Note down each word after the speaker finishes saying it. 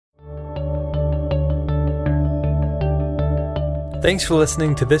Thanks for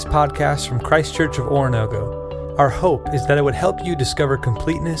listening to this podcast from Christ Church of Oronogo. Our hope is that it would help you discover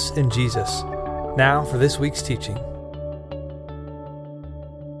completeness in Jesus. Now for this week's teaching.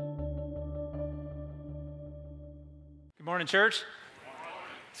 Good morning, church.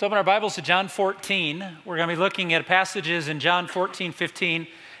 Let's open our Bibles to John 14. We're going to be looking at passages in John 14, 15,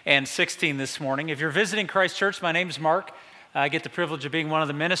 and 16 this morning. If you're visiting Christ Church, my name is Mark. I get the privilege of being one of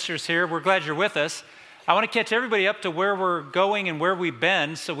the ministers here. We're glad you're with us. I want to catch everybody up to where we're going and where we've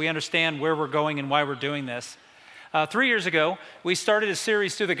been so we understand where we're going and why we're doing this. 3 years ago, we started a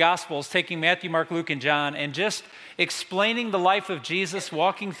series through the Gospels, taking Matthew, Mark, Luke, and John, and just explaining the life of Jesus,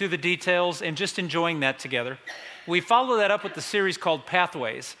 walking through the details, and just enjoying that together. We follow that up with the series called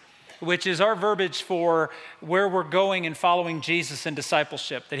Pathways, which is our verbiage for where we're going and following Jesus in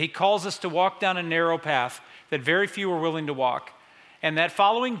discipleship, that he calls us to walk down a narrow path that very few are willing to walk. And that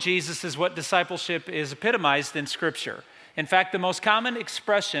following Jesus is what discipleship is epitomized in Scripture. In fact, the most common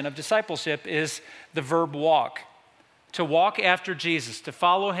expression of discipleship is the verb walk. To walk after Jesus, to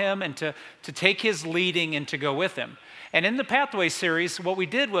follow him and to take his leading and to go with him. And in the Pathway series, what we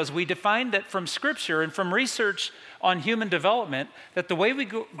did was we defined that from Scripture and from research on human development, that the way we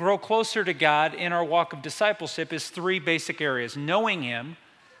grow closer to God in our walk of discipleship is three basic areas: knowing him,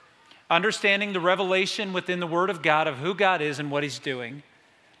 understanding the revelation within the Word of God of who God is and what he's doing.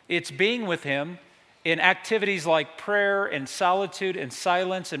 It's being with him in activities like prayer and solitude and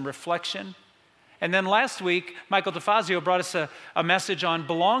silence and reflection. And then last week, Michael DeFazio brought us a message on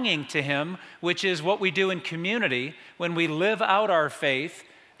belonging to him, which is what we do in community when we live out our faith,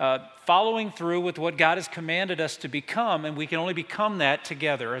 following through with what God has commanded us to become, and we can only become that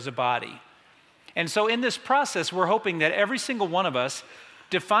together as a body. And so in this process, we're hoping that every single one of us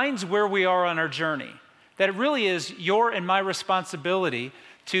defines where we are on our journey, that it really is your and my responsibility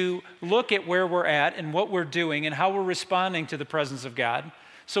to look at where we're at and what we're doing and how we're responding to the presence of God.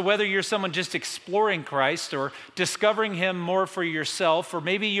 So whether you're someone just exploring Christ or discovering him more for yourself, or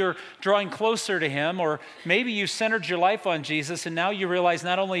maybe you're drawing closer to him, or maybe you centered your life on Jesus and now you realize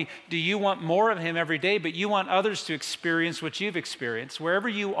not only do you want more of him every day, but you want others to experience what you've experienced. Wherever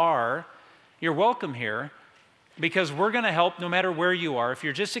you are, you're welcome here, because we're going to help no matter where you are. If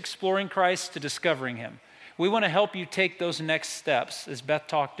you're just exploring Christ to discovering him, we want to help you take those next steps, as Beth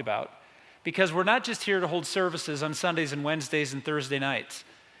talked about, because we're not just here to hold services on Sundays and Wednesdays and Thursday nights.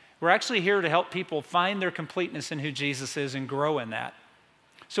 We're actually here to help people find their completeness in who Jesus is and grow in that.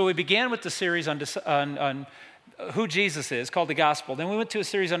 So we began with the series on who Jesus is, called the Gospel. Then we went to a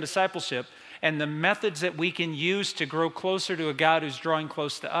series on discipleship and the methods that we can use to grow closer to a God who's drawing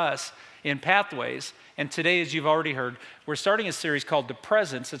close to us in Pathways. And today, as you've already heard, we're starting a series called The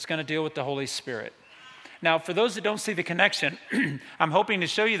Presence that's going to deal with the Holy Spirit. Now, for those that don't see the connection, I'm hoping to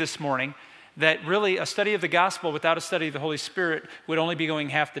show you this morning that really a study of the gospel without a study of the Holy Spirit would only be going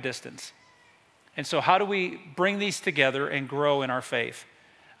half the distance. And so how do we bring these together and grow in our faith?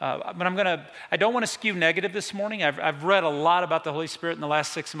 But I don't want to skew negative this morning. I've read a lot about the Holy Spirit in the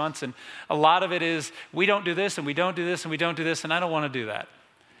last 6 months, and a lot of it is we don't do this and we don't do this and we don't do this, and I don't want to do that.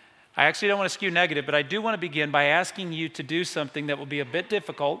 I actually don't want to skew negative, but I do want to begin by asking you to do something that will be a bit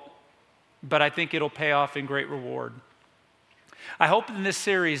difficult, but I think it'll pay off in great reward. I hope in this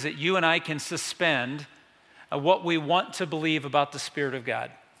series that you and I can suspend what we want to believe about the Spirit of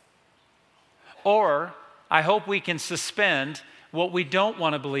God. Or I hope we can suspend what we don't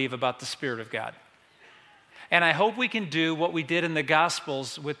want to believe about the Spirit of God. And I hope we can do what we did in the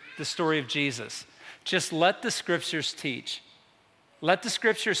Gospels with the story of Jesus. Just let the Scriptures teach. Let the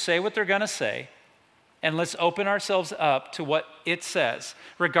Scriptures say what they're going to say, and let's open ourselves up to what it says.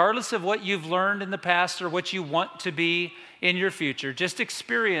 Regardless of what you've learned in the past or what you want to be in your future, just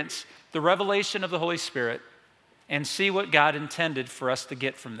experience the revelation of the Holy Spirit and see what God intended for us to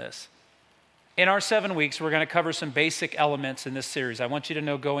get from this. In our 7 weeks, we're going to cover some basic elements in this series. I want you to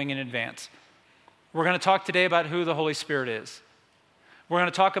know going in advance. We're going to talk today about who the Holy Spirit is. We're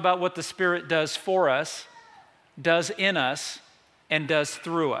going to talk about what the Spirit does for us, does in us, and does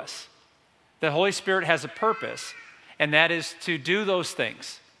through us. The Holy Spirit has a purpose, and that is to do those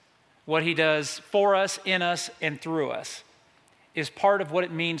things. What he does for us, in us, and through us is part of what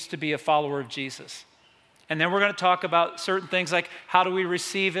it means to be a follower of Jesus. And then we're going to talk about certain things like how do we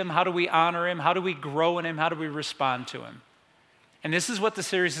receive him, how do we honor him, how do we grow in him, how do we respond to him. And this is what the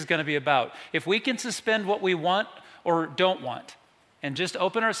series is going to be about. If we can suspend what we want or don't want and just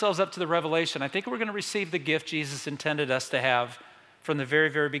open ourselves up to the revelation, I think we're going to receive the gift Jesus intended us to have from the very,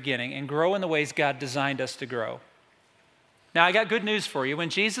 very beginning and grow in the ways God designed us to grow. Now, I got good news for you.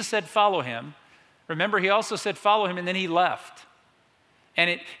 When Jesus said follow him, remember he also said follow him and then he left.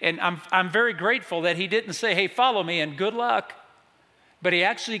 And I'm very grateful that he didn't say, hey, follow me and good luck. but he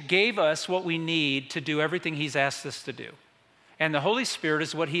actually gave us what we need to do everything he's asked us to do. And the Holy Spirit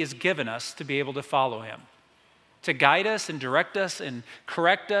is what he has given us to be able to follow him, to guide us and direct us and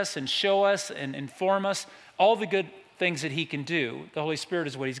correct us and show us and inform us, all the good things that he can do. The Holy Spirit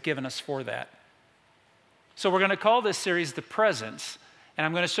is what he's given us for that. So we're going to call this series The Presence, and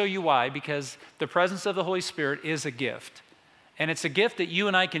I'm going to show you why, because the presence of the Holy Spirit is a gift. And it's a gift that you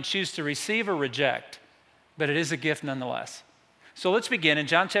and I can choose to receive or reject, but it is a gift nonetheless. So let's begin in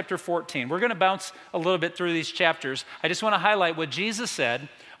John chapter 14. We're going to bounce a little bit through these chapters. I just want to highlight what Jesus said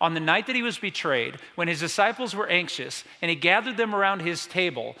on the night that he was betrayed, when his disciples were anxious, and he gathered them around his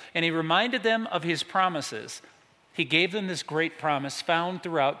table, and he reminded them of his promises. He gave them this great promise found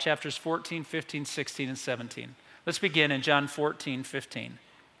throughout chapters 14, 15, 16, and 17. Let's begin in John 14, 15.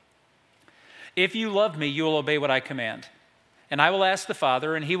 If you love me, you will obey what I command. And I will ask the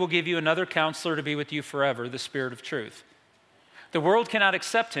Father, and he will give you another counselor to be with you forever, the Spirit of truth. The world cannot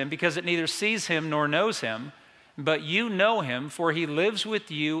accept him because it neither sees him nor knows him, but you know him, for he lives with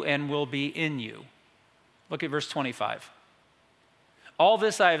you and will be in you. Look at verse 25. All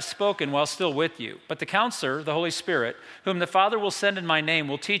this I have spoken while still with you, but the Counselor, the Holy Spirit, whom the Father will send in my name,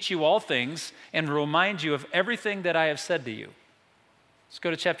 will teach you all things and remind you of everything that I have said to you. Let's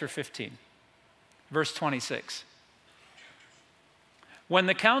go to chapter 15, verse 26. When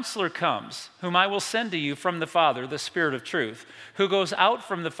the Counselor comes, whom I will send to you from the Father, the Spirit of truth, who goes out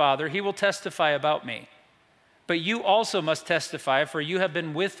from the Father, he will testify about me. But you also must testify, for you have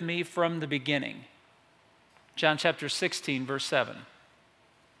been with me from the beginning. John chapter 16, verse 7.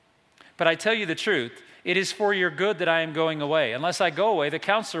 But I tell you the truth, it is for your good that I am going away. Unless I go away, the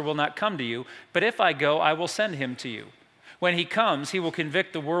Counselor will not come to you, but if I go, I will send him to you. When he comes, he will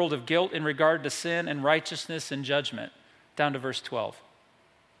convict the world of guilt in regard to sin and righteousness and judgment. Down to verse 12.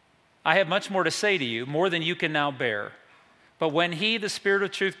 I have much more to say to you, more than you can now bear. But when he, the Spirit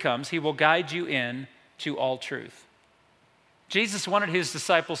of truth, comes, he will guide you in to all truth. Jesus wanted his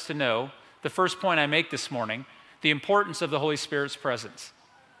disciples to know, the first point I make this morning, the importance of the Holy Spirit's presence.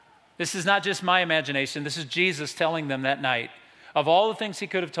 This is not just my imagination. This is Jesus telling them that night of all the things he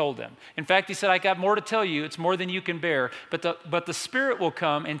could have told them. In fact, he said, I got more to tell you. It's more than you can bear. But the Spirit will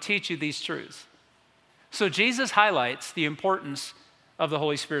come and teach you these truths. So Jesus highlights the importance of the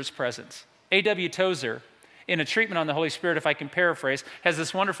Holy Spirit's presence. A.W. Tozer, in a treatment on the Holy Spirit, if I can paraphrase, has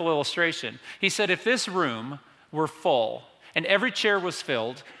this wonderful illustration. He said, if this room were full and every chair was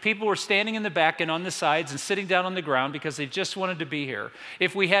filled, people were standing in the back and on the sides and sitting down on the ground because they just wanted to be here.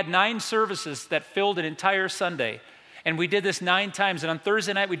 If we had 9 services that filled an entire Sunday, and we did this 9 times, and on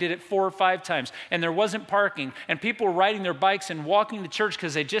Thursday night we did it 4 or 5 times, and there wasn't parking, and people were riding their bikes and walking to church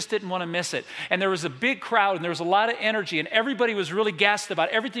because they just didn't want to miss it. And there was a big crowd, and there was a lot of energy, and everybody was really gassed about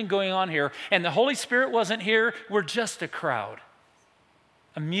everything going on here, and the Holy Spirit wasn't here. We're just a crowd,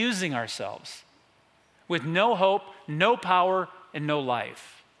 amusing ourselves with no hope, no power, and no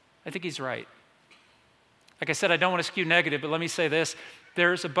life. I think he's right. Like I said, I don't want to skew negative, but let me say this.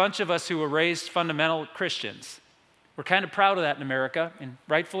 There's a bunch of us who were raised fundamental Christians. We're kind of proud of that in America, and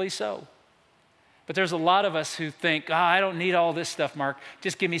rightfully so. But there's a lot of us who think, I don't need all this stuff, Mark.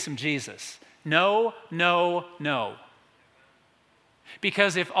 Just give me some Jesus. No, no, no.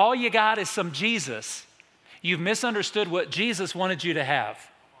 Because if all you got is some Jesus, you've misunderstood what Jesus wanted you to have.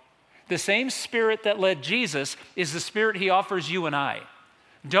 The same Spirit that led Jesus is the Spirit he offers you and I.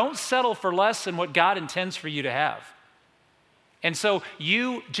 Don't settle for less than what God intends for you to have. And so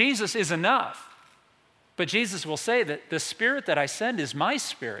Jesus is enough. But Jesus will say that the Spirit that I send is my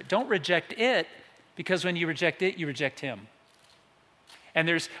Spirit. Don't reject it, because when you reject it, you reject him.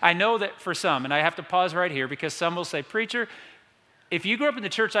 And I know that for some, and I have to pause right here, because some will say, preacher, if you grew up in the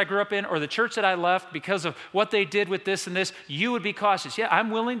church I grew up in, or the church that I left because of what they did with this and this, you would be cautious. Yeah, I'm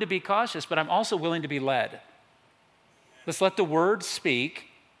willing to be cautious, but I'm also willing to be led. Let's let the Word speak,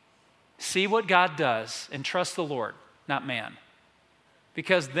 see what God does, and trust the Lord, not man.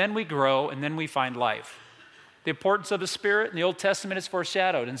 Because then we grow and then we find life. The importance of the Spirit in the Old Testament is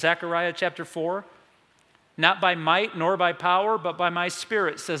foreshadowed in Zechariah chapter 4. Not by might nor by power, but by my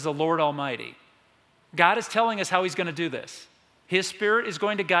Spirit, says the Lord Almighty. God is telling us how he's going to do this. His Spirit is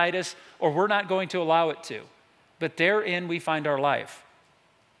going to guide us, or we're not going to allow it to. But therein we find our life.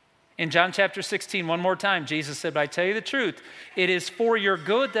 In John chapter 16, one more time, Jesus said, but I tell you the truth, it is for your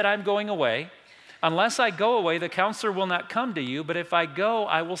good that I'm going away. Unless I go away, the Counselor will not come to you, but if I go,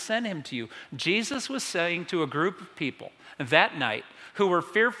 I will send him to you. Jesus was saying to a group of people that night who were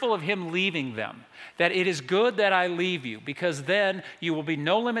fearful of him leaving them, that it is good that I leave you, because then you will be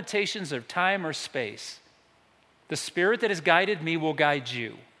no limitations of time or space. The Spirit that has guided me will guide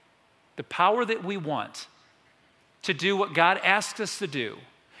you. The power that we want to do what God asks us to do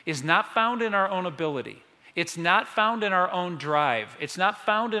is not found in our own ability. It's not found in our own drive. It's not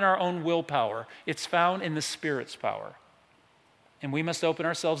found in our own willpower. It's found in the Spirit's power. And we must open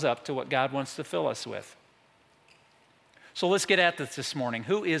ourselves up to what God wants to fill us with. So let's get at this morning.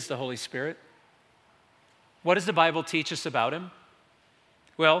 Who is the Holy Spirit? What does the Bible teach us about him?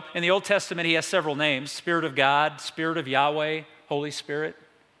 Well, in the Old Testament, he has several names: Spirit of God, Spirit of Yahweh, Holy Spirit.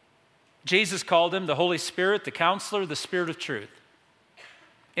 Jesus called him the Holy Spirit, the Counselor, the Spirit of Truth.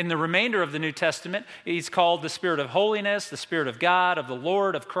 In the remainder of the New Testament, he's called the Spirit of Holiness, the Spirit of God, of the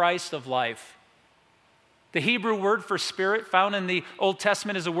Lord, of Christ, of life. The Hebrew word for spirit found in the Old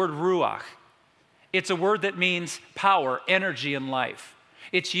Testament is the word ruach. It's a word that means power, energy, and life.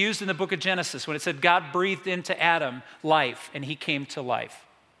 It's used in the book of Genesis when it said God breathed into Adam life, and he came to life.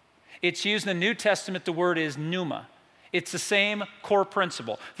 It's used in the New Testament, the word is pneuma. It's the same core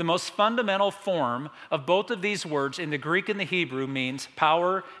principle. The most fundamental form of both of these words in the Greek and the Hebrew means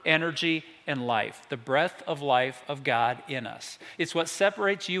power, energy, and life. The breath of life of God in us. It's what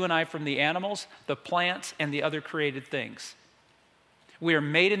separates you and I from the animals, the plants, and the other created things. We are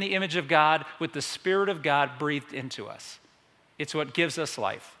made in the image of God with the Spirit of God breathed into us. It's what gives us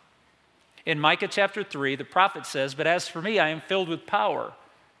life. In Micah chapter 3, the prophet says, "But as for me, I am filled with power,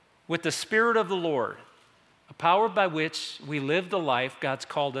 with the Spirit of the Lord, a power by which we live the life God's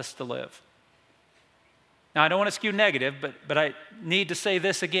called us to live." Now, I don't want to skew negative, but I need to say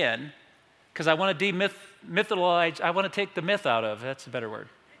this again, because I want to demythologize, I want to take the myth out of, that's a better word,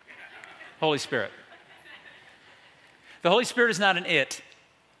 Holy Spirit. The Holy Spirit is not an it.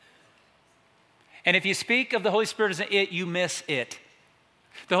 And if you speak of the Holy Spirit as an it, you miss it.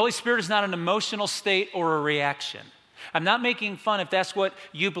 The Holy Spirit is not an emotional state or a reaction. I'm not making fun if that's what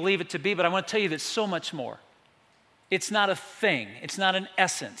you believe it to be, but I want to tell you that it's so much more. It's not a thing. It's not an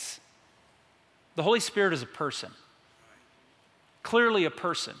essence. The Holy Spirit is a person. Clearly a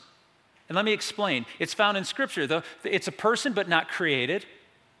person. And let me explain. It's found in Scripture, though. It's a person but not created.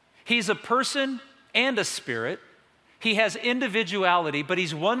 He's a person and a spirit. He has individuality, but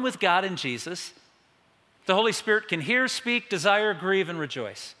he's one with God in Jesus. The Holy Spirit can hear, speak, desire, grieve, and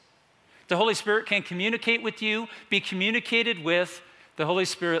rejoice. The Holy Spirit can communicate with you, be communicated with. The Holy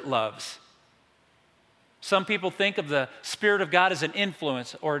Spirit loves. Some people think of the Spirit of God as an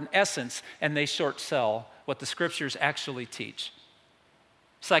influence or an essence, and they short sell what the Scriptures actually teach.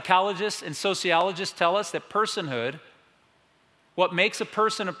 Psychologists and sociologists tell us that personhood, what makes a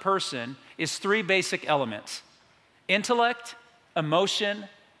person, is three basic elements: intellect, emotion,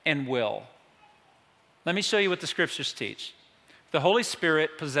 and will. Let me show you what the Scriptures teach. The Holy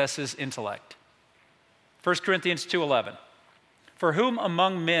Spirit possesses intellect. 1 Corinthians 2:11. "For whom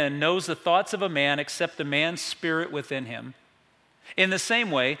among men knows the thoughts of a man except the man's spirit within him? In the same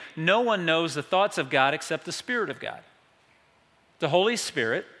way, no one knows the thoughts of God except the Spirit of God." The Holy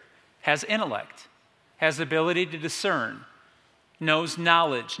Spirit has intellect, has the ability to discern, knows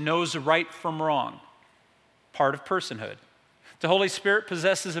knowledge, knows right from wrong. Part of personhood. The Holy Spirit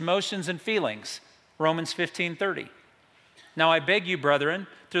possesses emotions and feelings. Romans 15:30. "Now I beg you, brethren,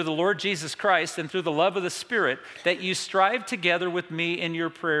 through the Lord Jesus Christ and through the love of the Spirit, that you strive together with me in your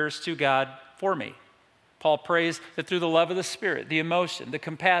prayers to God for me." Paul prays that through the love of the Spirit, the emotion, the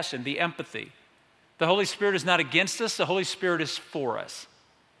compassion, the empathy, the Holy Spirit is not against us, the Holy Spirit is for us.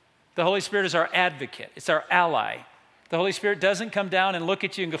 The Holy Spirit is our advocate, it's our ally. The Holy Spirit doesn't come down and look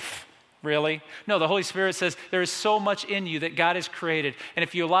at you and go, "Really?" No, the Holy Spirit says there is so much in you that God has created. And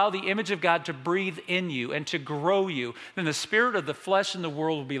if you allow the image of God to breathe in you and to grow you, then the spirit of the flesh and the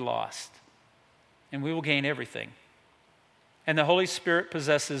world will be lost. And we will gain everything. And the Holy Spirit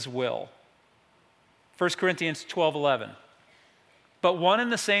possesses will. 1 Corinthians 12:11. "But one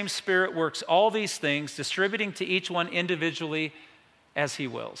and the same Spirit works all these things, distributing to each one individually as he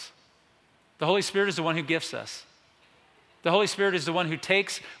wills." The Holy Spirit is the one who gifts us. The Holy Spirit is the one who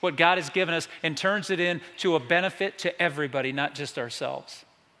takes what God has given us and turns it into a benefit to everybody, not just ourselves.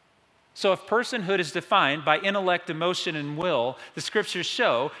 So if personhood is defined by intellect, emotion, and will, the Scriptures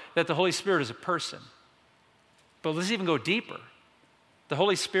show that the Holy Spirit is a person. But let's even go deeper. The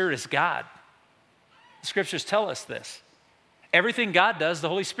Holy Spirit is God. The Scriptures tell us this. Everything God does, the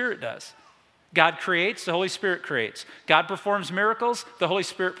Holy Spirit does. God creates, the Holy Spirit creates. God performs miracles, the Holy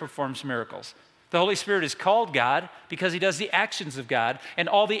Spirit performs miracles. The Holy Spirit is called God because he does the actions of God, and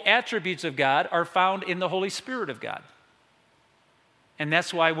all the attributes of God are found in the Holy Spirit of God. And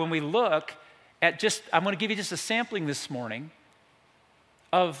that's why when we look at I'm going to give you just a sampling this morning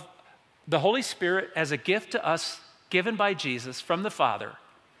of the Holy Spirit as a gift to us given by Jesus from the Father,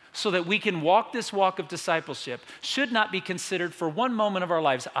 so that we can walk this walk of discipleship, should not be considered for one moment of our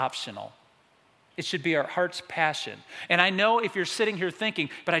lives optional. It should be our heart's passion. And I know if you're sitting here thinking,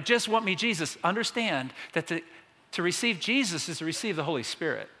 but I just want me Jesus, understand that to receive Jesus is to receive the Holy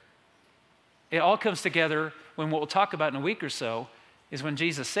Spirit. It all comes together when what we'll talk about in a week or so is when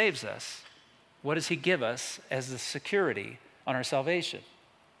Jesus saves us. What does he give us as the security on our salvation?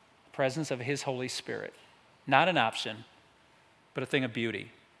 The presence of his Holy Spirit. Not an option, but a thing of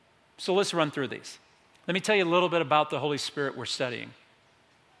beauty. So let's run through these. Let me tell you a little bit about the Holy Spirit we're studying.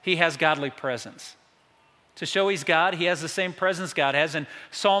 He has godly presence. To show he's God, he has the same presence God has. In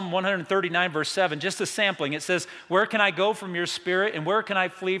Psalm 139, verse 7, just a sampling, it says, "Where can I go from your spirit, and where can I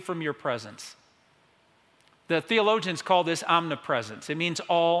flee from your presence?" The theologians call this omnipresence. It means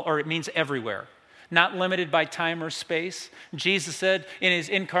all, or it means everywhere, not limited by time or space. Jesus said in his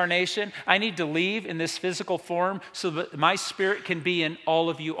incarnation, I need to leave in this physical form so that my spirit can be in all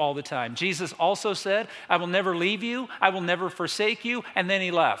of you all the time. Jesus also said, I will never leave you, I will never forsake you, and then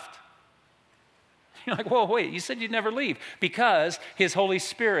he left. You're like, whoa, wait, you said you'd never leave. Because his Holy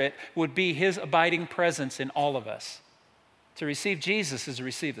Spirit would be his abiding presence in all of us. To receive Jesus is to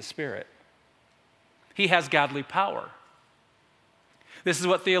receive the Spirit. He has godly power. This is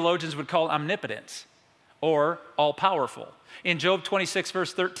what theologians would call omnipotence or all-powerful. In Job 26,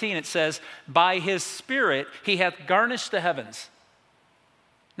 verse 13, it says, by his Spirit he hath garnished the heavens.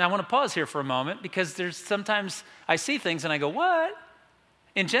 Now I want to pause here for a moment because there's sometimes I see things and I go, what?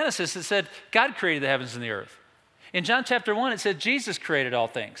 In Genesis it said God created the heavens and the earth. In John chapter 1 it said Jesus created all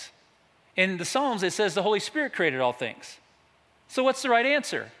things. In the Psalms it says the Holy Spirit created all things. So what's the right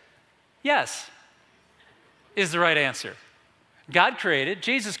answer? Yes is the right answer. God created,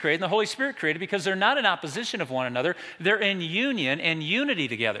 Jesus created, and the Holy Spirit created because they're not in opposition of one another. They're in union and unity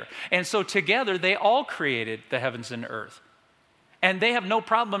together. And so together they all created the heavens and earth. And they have no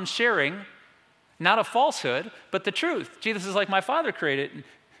problem sharing, not a falsehood, but the truth. Jesus is like, my Father created.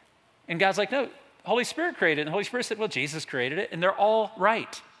 And God's like, no, Holy Spirit created. And the Holy Spirit said, well, Jesus created it. And they're all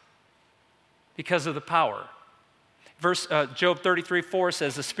right because of the power. Job 33:4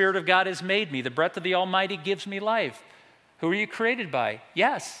 says, the Spirit of God has made me. The breath of the Almighty gives me life. Who are you created by?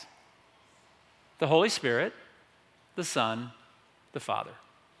 Yes. The Holy Spirit, the Son, the Father.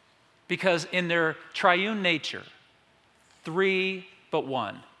 Because in their triune nature, three but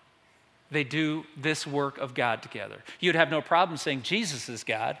one, they do this work of God together. You'd have no problem saying Jesus is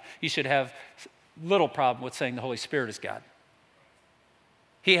God. You should have little problem with saying the Holy Spirit is God.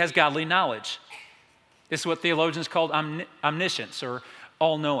 He has godly knowledge. This is what theologians call omniscience or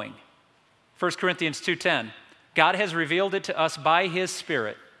all-knowing. 1 Corinthians 2:10, God has revealed it to us by his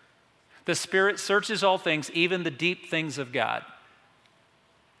Spirit. The Spirit searches all things, even the deep things of God.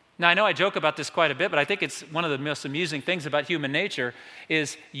 Now, I know I joke about this quite a bit, but I think it's one of the most amusing things about human nature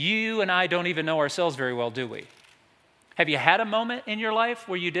is you and I don't even know ourselves very well, do we? Have you had a moment in your life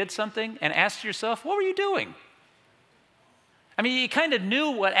where you did something and asked yourself, what were you doing? I mean, you kind of knew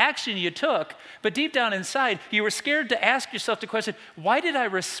what action you took, but deep down inside, you were scared to ask yourself the question, why did I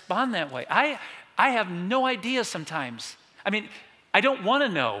respond that way? I have no idea sometimes. I mean, I don't want to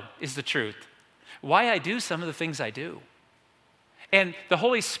know is the truth. Why I do some of the things I do. And the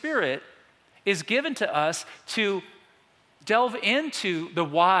Holy Spirit is given to us to delve into the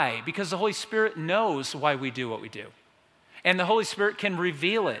why, because the Holy Spirit knows why we do what we do. And the Holy Spirit can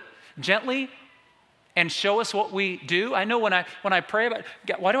reveal it gently and show us what we do. I know when I pray about,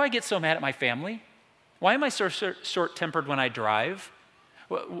 why do I get so mad at my family? Why am I so short-tempered when I drive?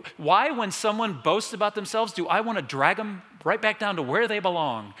 Why, when someone boasts about themselves, do I want to drag them right back down to where they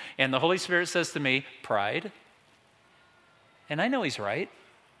belong? And the Holy Spirit says to me, pride. And I know he's right.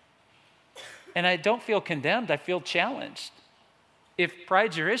 And I don't feel condemned, I feel challenged. If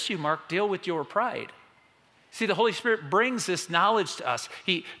pride's your issue, Mark, deal with your pride. See, the Holy Spirit brings this knowledge to us.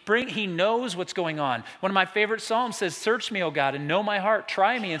 He knows what's going on. One of my favorite psalms says, search me, O God, and know my heart.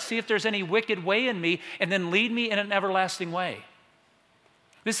 Try me and see if there's any wicked way in me, and then lead me in an everlasting way.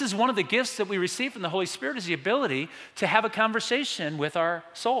 This is one of the gifts that we receive from the Holy Spirit is the ability to have a conversation with our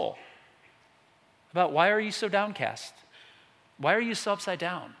soul about why are you so downcast? Why are you so upside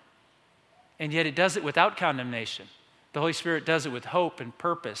down? And yet it does it without condemnation. The Holy Spirit does it with hope and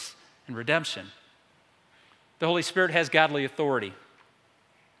purpose and redemption. The Holy Spirit has godly authority.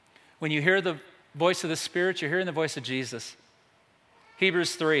 When you hear the voice of the Spirit, you're hearing the voice of Jesus.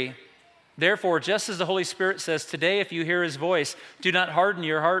 Hebrews 3, therefore, just as the Holy Spirit says, today if you hear his voice, do not harden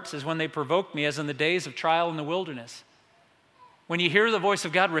your hearts as when they provoked me, as in the days of trial in the wilderness. When you hear the voice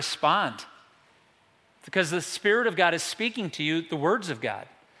of God, respond. Because the Spirit of God is speaking to you the words of God.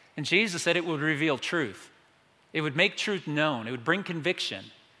 And Jesus said it would reveal truth. It would make truth known. It would bring conviction.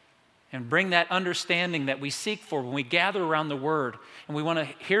 and bring that understanding that we seek for when we gather around the Word and we want to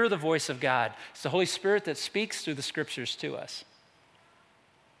hear the voice of God. It's the Holy Spirit that speaks through the Scriptures to us.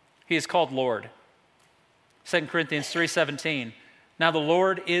 He is called Lord. 2 Corinthians 3:17, now the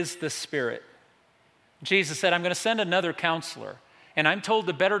Lord is the Spirit. Jesus said, I'm going to send another counselor. And I'm told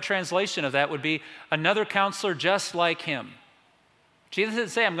the better translation of that would be another counselor just like him. Jesus didn't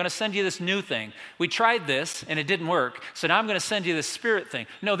say, I'm going to send you this new thing. We tried this and it didn't work, so now I'm going to send you this Spirit thing.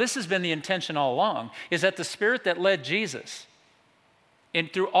 No, this has been the intention all along, is that the Spirit that led Jesus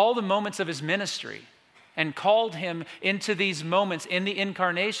through all the moments of his ministry and called him into these moments in the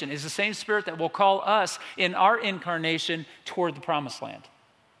incarnation is the same Spirit that will call us in our incarnation toward the promised land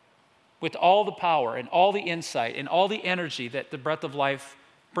with all the power and all the insight and all the energy that the breath of life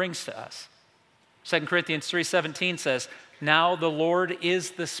brings to us. 2 Corinthians 3:17 says, now the Lord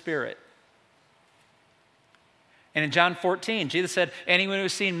is the Spirit. And in John 14, Jesus said, anyone who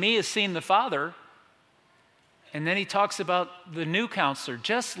has seen me has seen the Father. And then he talks about the new counselor,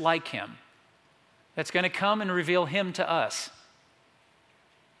 just like him, that's going to come and reveal him to us.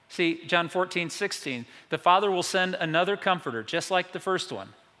 See, John 14:16, the Father will send another comforter, just like the first one,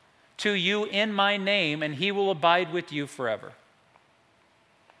 to you in my name, and he will abide with you forever.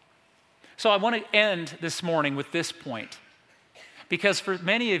 So I want to end this morning with this point. Because for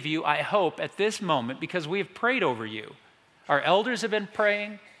many of you, I hope at this moment, because we have prayed over you, our elders have been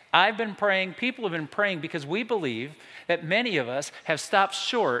praying, I've been praying, people have been praying, because we believe that many of us have stopped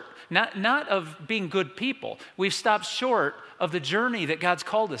short, not of being good people, we've stopped short of the journey that God's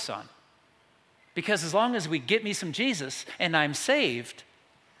called us on. Because as long as we get me some Jesus and I'm saved,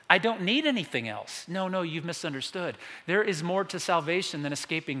 I don't need anything else. No, you've misunderstood. There is more to salvation than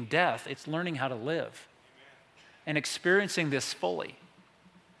escaping death. It's learning how to live and experiencing this fully.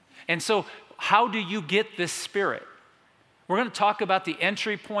 And so, how do you get this Spirit? We're going to talk about the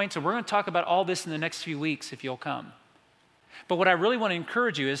entry points, and we're going to talk about all this in the next few weeks if you'll come. But what I really want to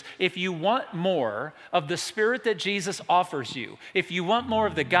encourage you is, if you want more of the Spirit that Jesus offers you, if you want more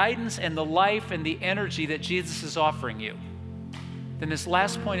of the guidance and the life and the energy that Jesus is offering you, then this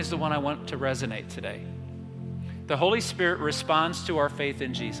last point is the one I want to resonate today. The Holy Spirit responds to our faith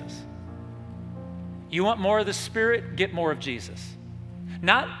in Jesus. You want more of the Spirit? Get more of Jesus.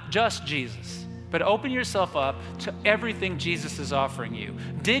 Not just Jesus, but open yourself up to everything Jesus is offering you.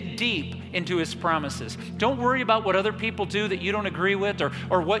 Dig deep into his promises. Don't worry about what other people do that you don't agree with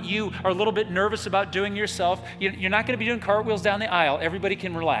or what you are a little bit nervous about doing yourself. You're not going to be doing cartwheels down the aisle. Everybody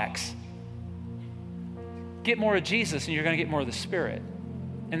can relax. Get more of Jesus and you're going to get more of the Spirit.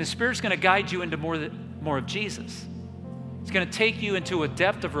 And the Spirit's going to guide you into more of Jesus. It's going to take you into a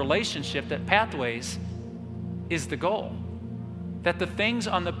depth of relationship that pathways is the goal. That the things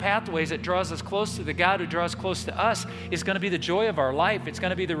on the pathways that draws us close to the God who draws close to us is going to be the joy of our life. It's going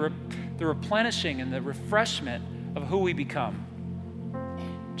to be the replenishing and the refreshment of who we become.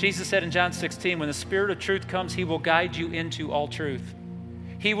 Jesus said in John 16, when the Spirit of truth comes, he will guide you into all truth.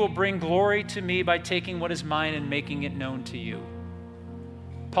 He will bring glory to me by taking what is mine and making it known to you.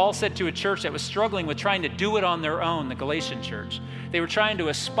 Paul said to a church that was struggling with trying to do it on their own, the Galatian church. They were trying to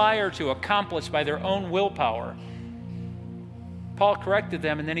aspire to accomplish by their own willpower. Paul corrected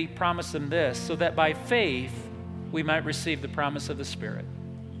them, and then he promised them this, so that by faith we might receive the promise of the Spirit.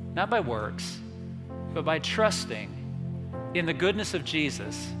 Not by works, but by trusting in the goodness of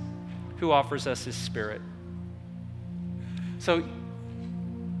Jesus who offers us his Spirit. So,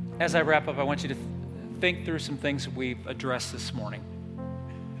 as I wrap up, I want you to think through some things we've addressed this morning.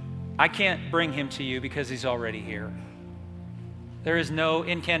 I can't bring him to you because he's already here. There is no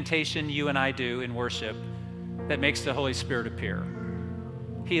incantation you and I do in worship that makes the Holy Spirit appear.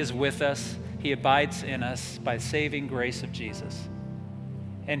 He is with us. He abides in us by the saving grace of Jesus.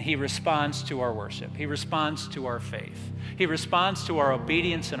 And he responds to our worship. He responds to our faith. He responds to our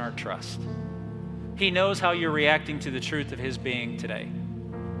obedience and our trust. He knows how you're reacting to the truth of his being today.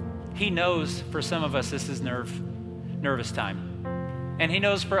 He knows for some of us this is nervous time. And he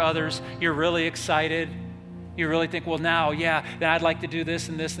knows for others you're really excited. You really think, well, now, then I'd like to do this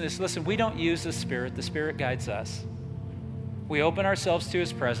and this and this. Listen, we don't use the Spirit. The Spirit guides us. We open ourselves to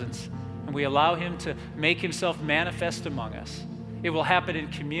his presence and we allow him to make himself manifest among us. It will happen in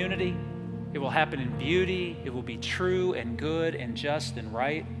community. It will happen in beauty. It will be true and good and just and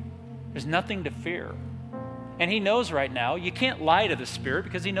right. There's nothing to fear. And he knows right now, you can't lie to the Spirit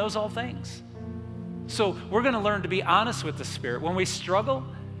because he knows all things. So we're going to learn to be honest with the Spirit. When we struggle,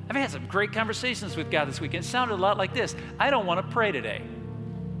 I've had some great conversations with God this weekend. It sounded a lot like this. I don't want to pray today.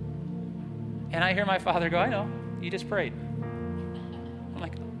 And I hear my Father go, I know, you just prayed. I'm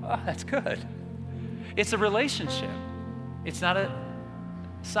like, oh, that's good. It's a relationship. It's not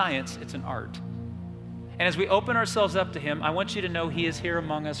science, it's an art. And as we open ourselves up to him, I want you to know he is here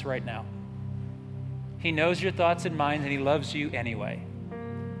among us right now. He knows your thoughts and minds, and he loves you anyway.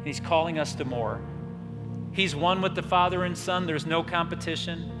 And he's calling us to more. He's one with the Father and Son. There's no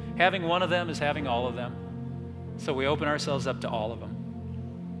competition. Having one of them is having all of them. So we open ourselves up to all of them.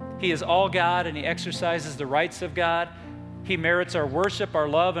 He is all God, and he exercises the rights of God. He merits our worship, our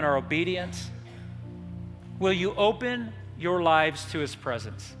love, and our obedience. Will you open your lives to his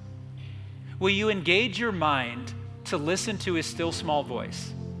presence? Will you engage your mind to listen to his still small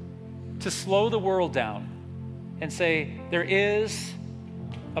voice? To slow the world down and say, there is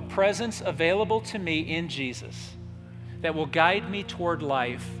a presence available to me in Jesus that will guide me toward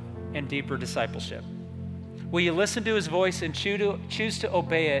life and deeper discipleship. Will you listen to his voice and choose to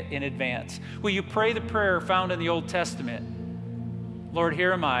obey it in advance? Will you pray the prayer found in the Old Testament? Lord,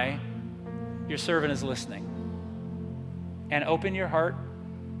 here am I, your servant is listening. And open your heart,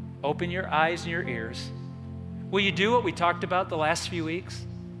 open your eyes and your ears. Will you do what we talked about the last few weeks?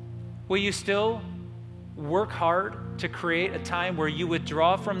 Will you still work hard to create a time where you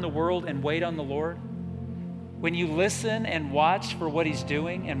withdraw from the world and wait on the Lord? When you listen and watch for what he's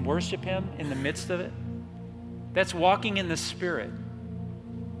doing and worship him in the midst of it? That's walking in the Spirit.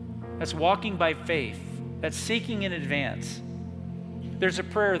 That's walking by faith. That's seeking in advance. There's a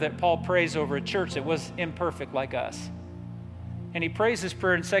prayer that Paul prays over a church that was imperfect like us. And he prays this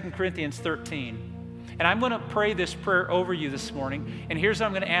prayer in 2 Corinthians 13. And I'm going to pray this prayer over you this morning. And here's what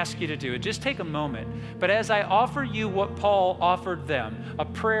I'm going to ask you to do. Just take a moment. But as I offer you what Paul offered them, a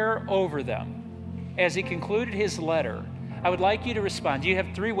prayer over them, as he concluded his letter, I would like you to respond. You have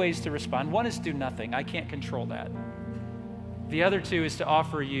 3 ways to respond. One is do nothing. I can't control that. The other 2 is to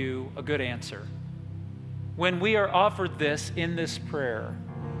offer you a good answer. When we are offered this in this prayer,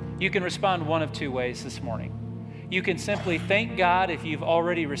 you can respond one of 2 ways this morning. You can simply thank God if you've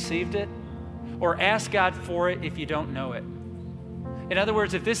already received it, or ask God for it if you don't know it. In other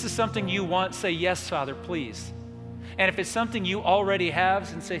words, if this is something you want, say, yes, Father, please. And if it's something you already have,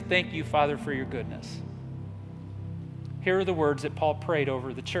 then say, thank you, Father, for your goodness. Here are the words that Paul prayed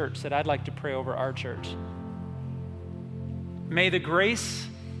over the church that I'd like to pray over our church. May the grace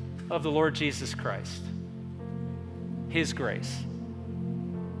of the Lord Jesus Christ, his grace,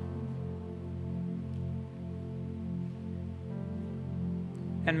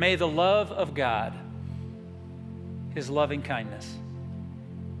 and may the love of God, his loving kindness,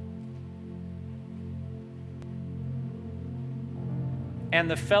 and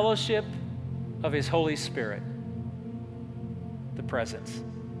the fellowship of his Holy Spirit, the presence,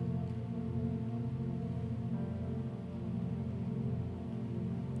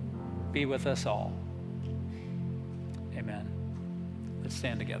 be with us all. Amen. Let's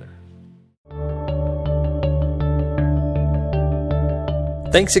stand together.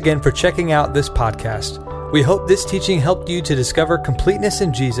 Thanks again for checking out this podcast. We hope this teaching helped you to discover completeness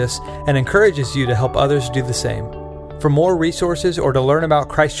in Jesus and encourages you to help others do the same. For more resources or to learn about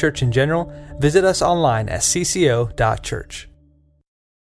Christ Church in general, visit us online at cco.church.